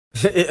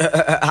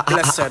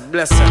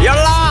Blessed. You're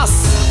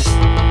lost.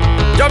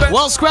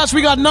 Well, Scratch,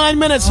 we got 9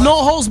 minutes.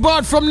 No holds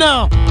barred from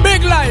now.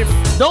 Big life.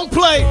 Don't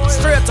play.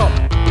 Straight up.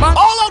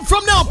 All out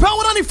from now.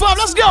 Power 95.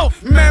 Let's go.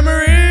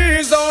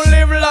 Memories don't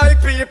live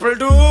like people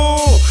do.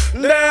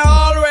 They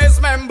always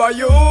remember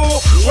you.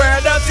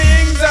 Whether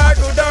things are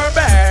good or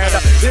bad,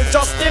 it's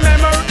just the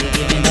memory.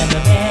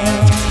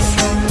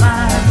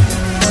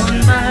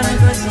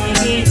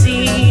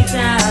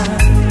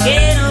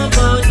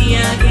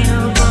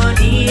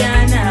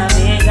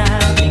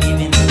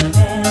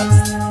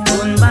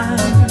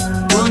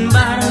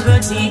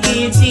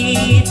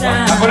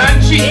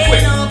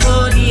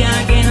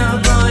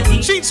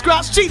 Cheat,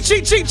 Scratch,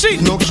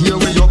 cheat. No care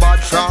where you're bad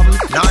from, nor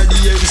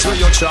the ends where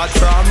you're shot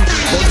from.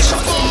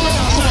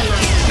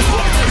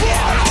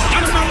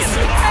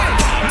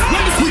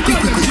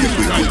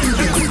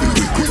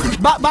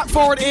 Back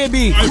forward,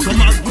 AB.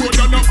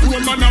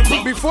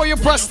 Before you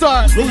press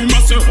start. Say. Hey,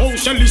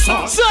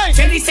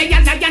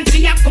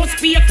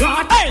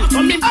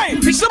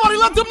 somebody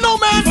let them know,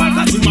 man.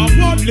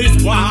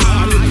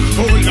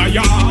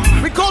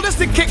 We call this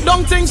the Kick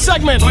Down Ting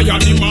segment.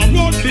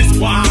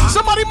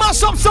 Somebody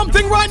mash up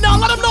something right now.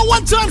 Let them know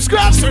one time,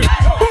 Scratch.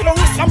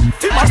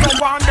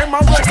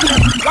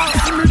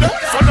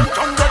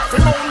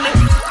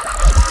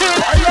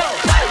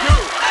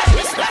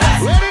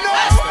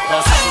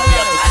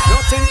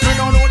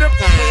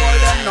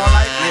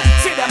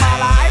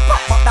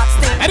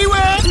 Anyway,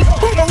 I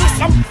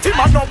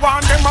don't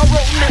want them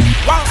around me.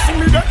 Want see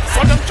me there,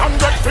 so them can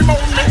get free on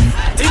me.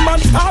 Team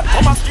and start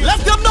from a street. Let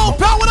them know,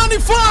 Power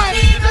 95.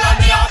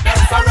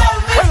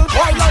 Well,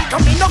 boy, like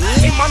me no,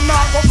 team and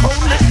now go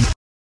call me.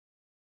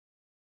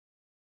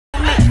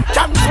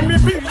 Can't see me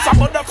bills,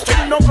 I'm on the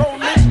string no round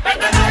me.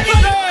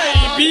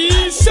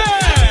 Baby, say.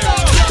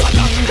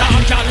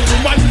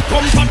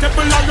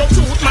 Compatible on your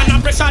truth, man, I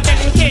pressure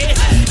them K.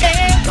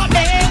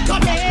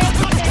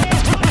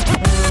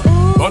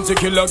 Bounty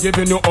killer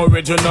giving you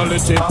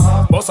originality.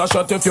 Boss a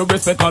shot if you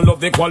respect and love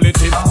the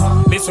quality.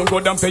 Listen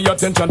good and pay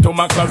attention to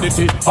my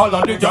clarity. All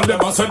of the girls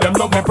never say them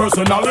love my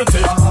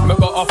personality. Me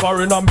got a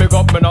foreign and big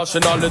up my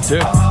nationality.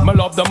 Me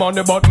love the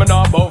money but me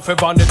not bout for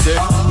vanity.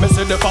 Me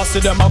see the fast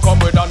them a come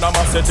with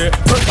animosity.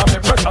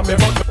 Pressure me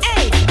but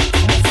hey,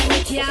 me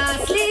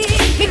can't sleep.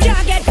 Me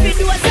can't get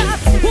videos up.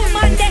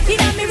 Woman dead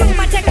in me room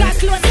and take her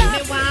clothes off.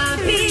 Me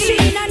want be. She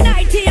in a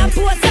nightie and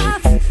pose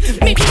off.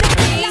 Me did a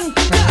thing.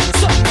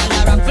 So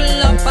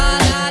ruffle up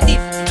all of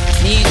this.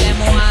 Need them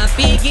want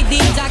biggie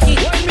the jacket.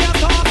 when me a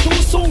talk too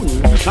soon,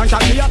 and can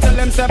me a tell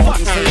them say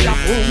pants in your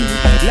room.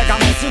 Like a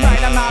messy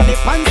ride and all the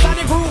pants of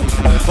the groom.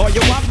 For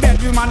you have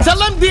bedroom and tell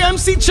them the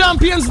MC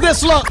champions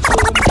this look.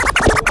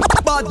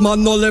 Bad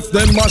man no left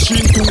them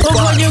machine too far.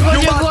 Bad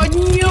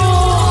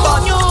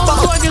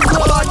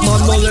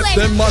man no left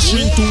them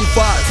machine too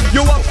far.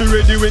 You have to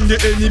ready when the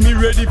enemy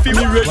ready for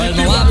me ready. Well,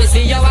 no one will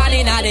see you all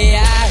in the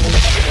air.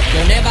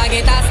 You never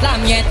get a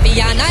slam yet, be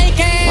a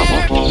Nike.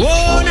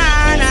 oh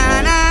na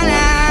na na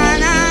na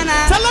na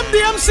na. Tell them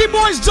the MC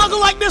boys juggle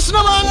like this,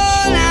 no man.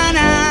 Oh na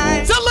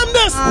na. Tell them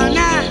this. Oh,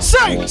 nah.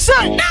 Say.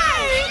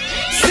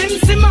 Sim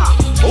Simma,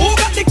 who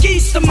got the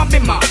keys to my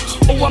bimmer?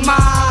 Who am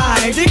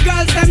I? The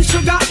girls them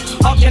sugar.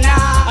 How can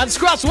I? And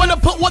Scratch, when they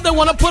put what they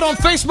want to put on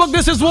Facebook,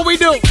 this is what we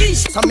do.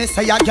 So me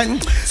say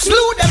again,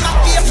 slew them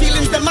up their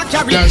feelings, them a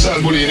carry. Dance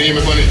all bully name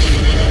of it.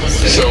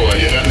 So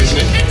you're not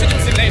listening.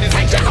 Introducing ladies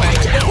and gentlemen,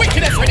 the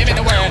wickedest rhythm in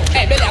the world.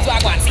 Hey, Billy, I go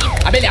and see.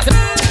 Billy, I say.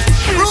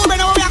 Ruben,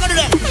 what we are gonna do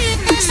then?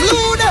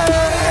 Slew them.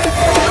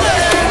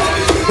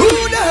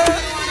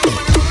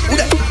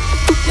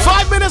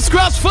 5 minutes,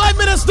 Scratch, 5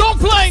 minutes, don't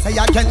play. Say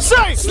again,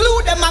 say.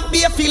 Slew them up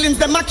their feelings,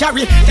 them a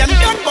carry. Them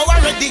done go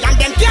already and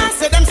them can't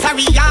say them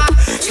sorry, yeah.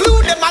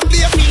 Slew them up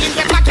their feelings,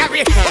 them a carry.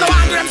 You know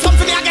I do them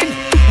something again.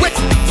 Wait.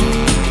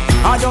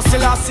 I just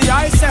still see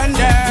I send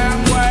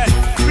them well.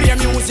 Play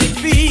music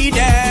feed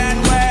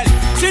them well.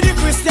 See the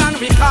Christian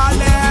we call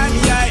them,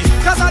 yeah.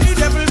 Cause all the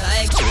devil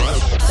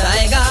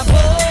Tiger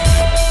boy.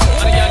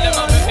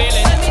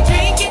 Let me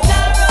drink it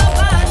and rub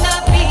on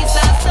a piece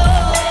of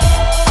soul.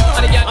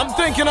 I'm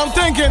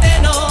thinking.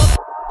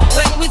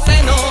 When we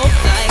say no,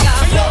 Tiger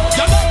boy.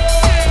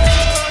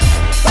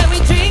 When we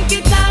drink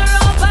it and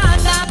rub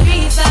on a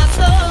piece of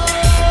soul.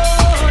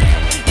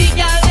 The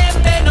girl them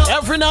they know.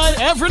 Every night.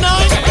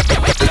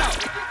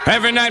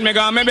 Every night me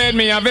go me bed,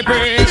 me have a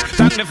preach.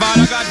 Thank the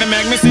Father God to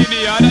make me see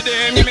the other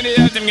day. Give me the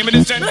health, give me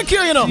the strength. I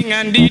care, you know.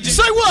 And DJ.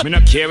 Say what? Me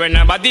not care when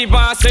nobody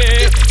pass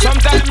it.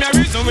 Sometimes me a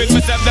reason with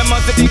myself, them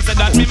must think so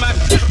that me mad.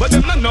 But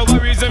them not know a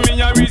reason,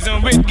 me a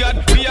reason with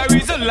God. Me a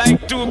reason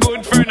like two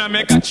good friends, I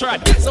make a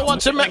trot. So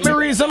what you make me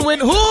reason with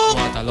who?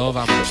 I love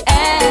him.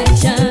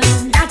 Action.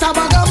 That's a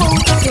bag of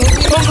mouth.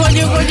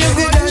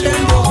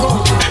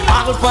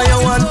 I'll fire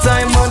one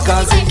time man,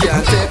 cause he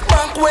can't take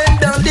back when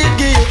down the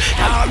gear.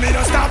 Now me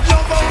don't stop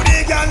love how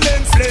the girl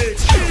them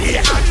flex.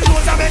 Yeah, and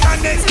those are make a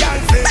next girl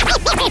flex.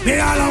 Me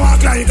all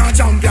walk like a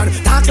champion,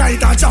 talk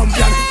like a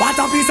champion. What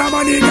a piece of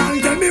money,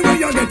 girl, tell me where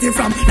you get it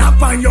from. Knock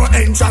on your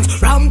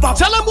entrance, ramp up.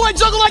 Tell them boy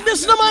juggle like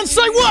this, no man,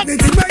 say what? The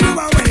thing where you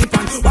are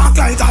waiting, walk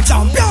like a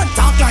champion,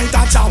 talk like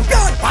a champion.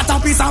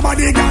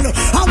 body, girl.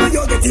 How will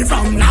you get it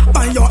from? Nap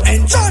on your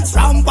entrance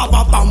from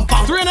papa pam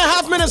pam.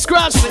 3.5 minutes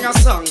scratch. Sing a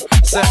song.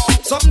 Say,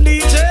 some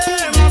DJ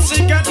must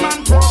get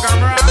man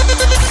program right.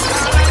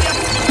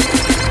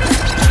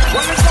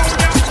 When it's down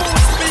there, full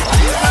speed,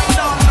 I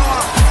don't know.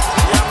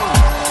 Yeah, man.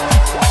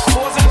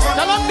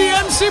 Tell them the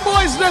MC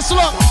boys this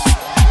look.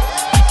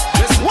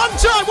 One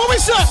time, what we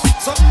say?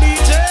 Some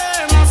DJ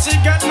must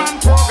get man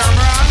program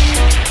right.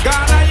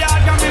 Ghana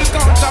yard and milk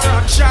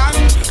counteraction.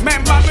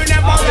 Remember we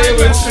never it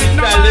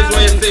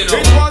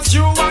was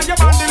you and your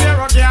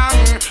bandolero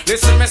gang.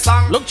 Listen me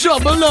song. Look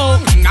job below.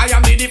 I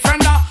am the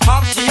defender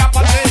of the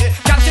apathy.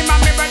 Can't see my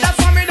brother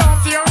so me don't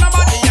fear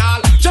nobody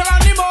y'all.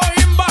 Geronimo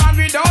him born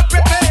without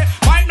pity.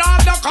 Might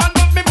not have the con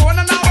but me born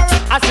an hour.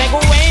 I say go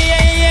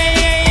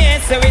away,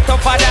 say we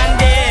tougher than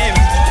them.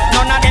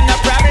 None of them no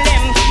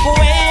problem. Go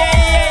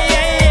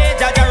away,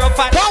 Jaja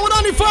rougher. Power with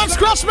only 5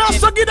 scratch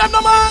master, give them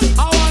the man.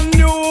 I want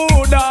new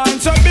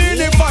dance and be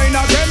the fine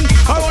again.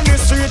 I want the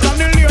street and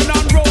the lane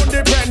and road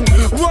the pen.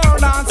 World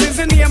dance is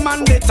the name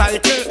and the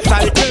title.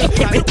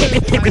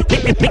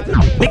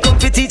 Me come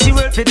to teach you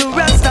world for the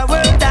Rasta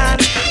world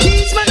dance.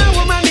 Teach man and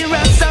woman the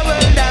Rasta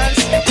world dance.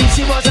 Teach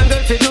you boys and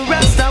girls for the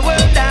Rasta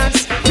world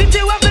dance. Lift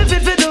you up and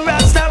fit for the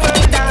Rasta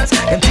world dance.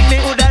 And think me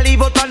woulda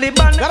leave out on the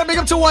band. Gotta big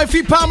up to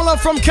wifey Pamela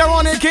from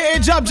Caron, aka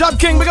Job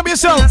King. Big up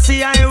yourself. I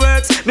see how it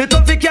works. Me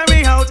come to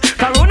carry out.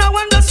 Corona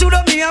one just shoot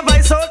up me and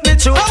vice out me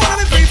true. I wanna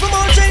be free from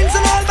all chains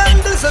and all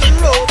bandits and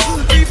ropes.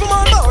 Free from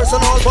all bars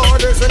and all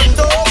borders and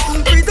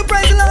doors. Free to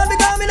praise the Lord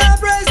because me not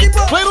praise the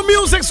poor. Play the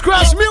music,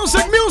 scratch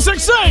music,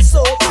 say.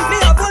 So me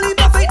a bully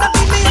for faith and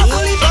me a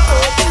bully for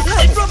hope.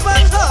 Life rough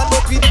and hard,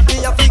 but we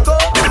me a figo.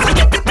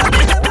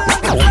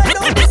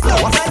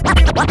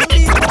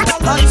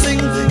 And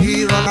sing,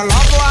 he run a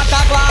love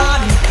water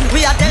gone.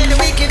 We are tell the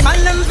wicked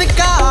man them fi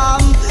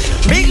come.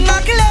 Big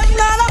Mac left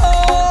not a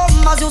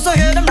home. As you so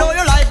hear them know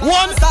your life. 1,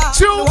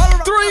 2,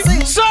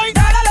 3, say.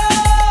 God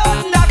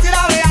alone, that's it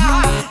how we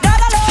are.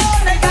 God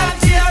alone, they can't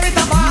cheer it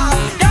apart.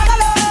 God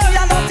alone,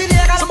 you're not in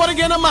here. Somebody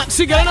get a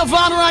maxi, get in a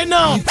van right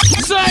now.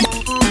 Say.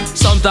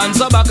 Sometimes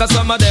I back and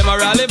some of them are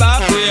rally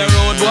back. We a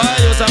road boy,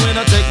 you say we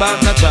no take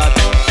back no chat.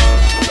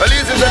 Well,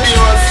 these is the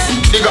demons.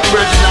 Dig up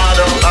virgin now,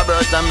 a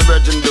birth and the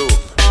virgin do.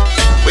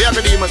 We have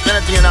the demons,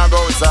 anything in our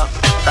goals, sir.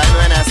 Time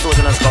when I stood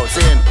in a scout,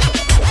 saying,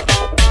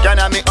 can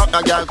you have me up,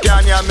 no girl?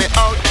 Can you have me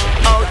out,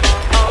 out,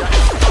 out?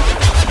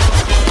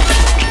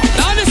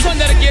 Now this one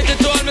dedicated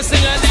to all my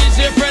singer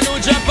DJ friend who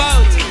drop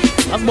out.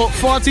 That's about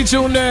 40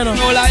 tune there now.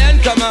 No lion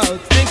come out.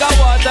 Think of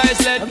water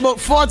is let. That's about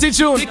 40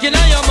 tune. Kicking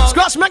on your mouth.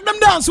 Scratch, make them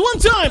dance one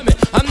time.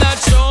 I'm not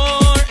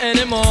sure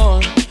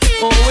anymore.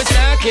 Oh, it's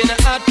knocking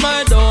at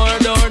my door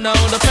now.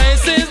 The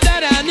faces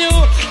that I knew.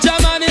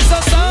 German is so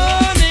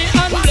sunny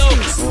and blue.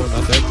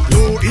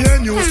 You hear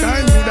new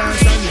style, you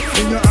dance and you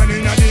bring your hand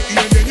in the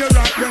ear, then you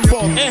rock them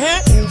bum.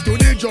 Move to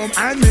the drum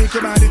and make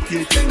your body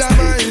kick in the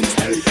mind.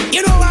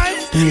 You know why?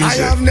 I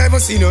have never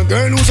seen a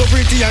girl who's so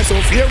pretty and so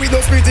fair with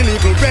those pretty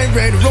little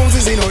red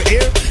roses in her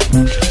hair.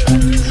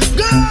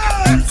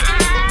 Girls,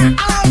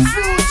 all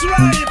fruits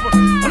ripe,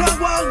 and I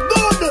want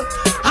good.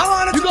 I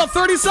wanna. You got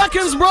 30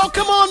 seconds, bro.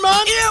 Come on,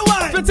 man. Yeah,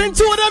 what? Fit in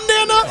 2 of them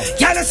there now.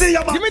 Can I see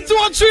your body? Give me 2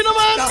 or 3 now,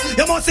 man.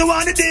 You must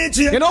want the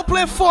DJ. You don't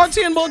play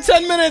 40 in about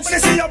 10 minutes. When I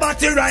see your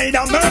body ride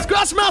and burn.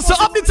 Scratch master,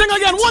 up the thing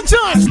again, one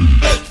time.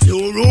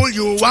 You rule,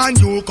 you and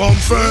you come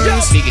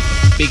first. Big it.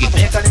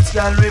 Make a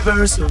little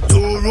reverse.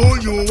 You rule,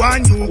 you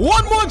and you.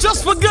 One more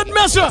just for good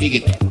measure. Big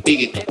it.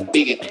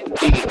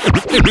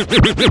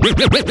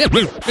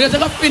 Let's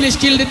go finish,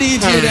 kill the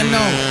DJ then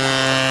now.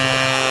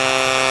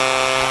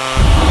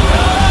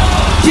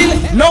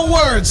 No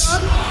words.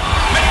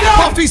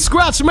 Puffy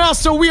Scratch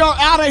Master, we are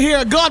out of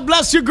here. God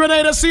bless you,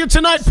 Grenada. See you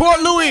tonight,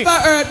 Port Louis.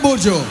 Earth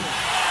Bojo.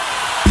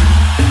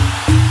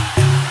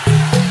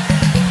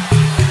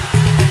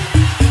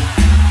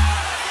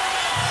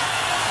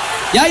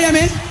 Yeah, yeah,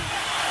 me.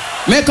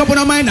 Make up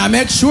your mind and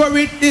make sure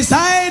it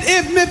decide.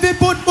 If me fi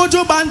put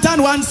Bojo Band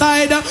on one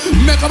side,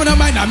 make up your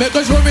mind and make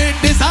sure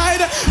it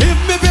decide. If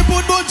me fi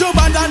put Bojo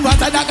Band on one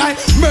side, that guy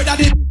murder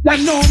the that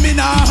know me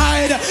nah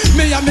hide.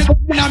 Me and me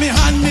in me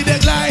hand me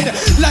the glide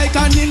like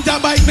a ninja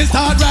bike me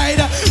start ride.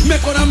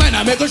 Make up your mind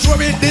and make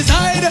sure it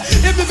decide.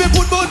 If me fi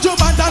put Bojo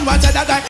Band on one side, that guy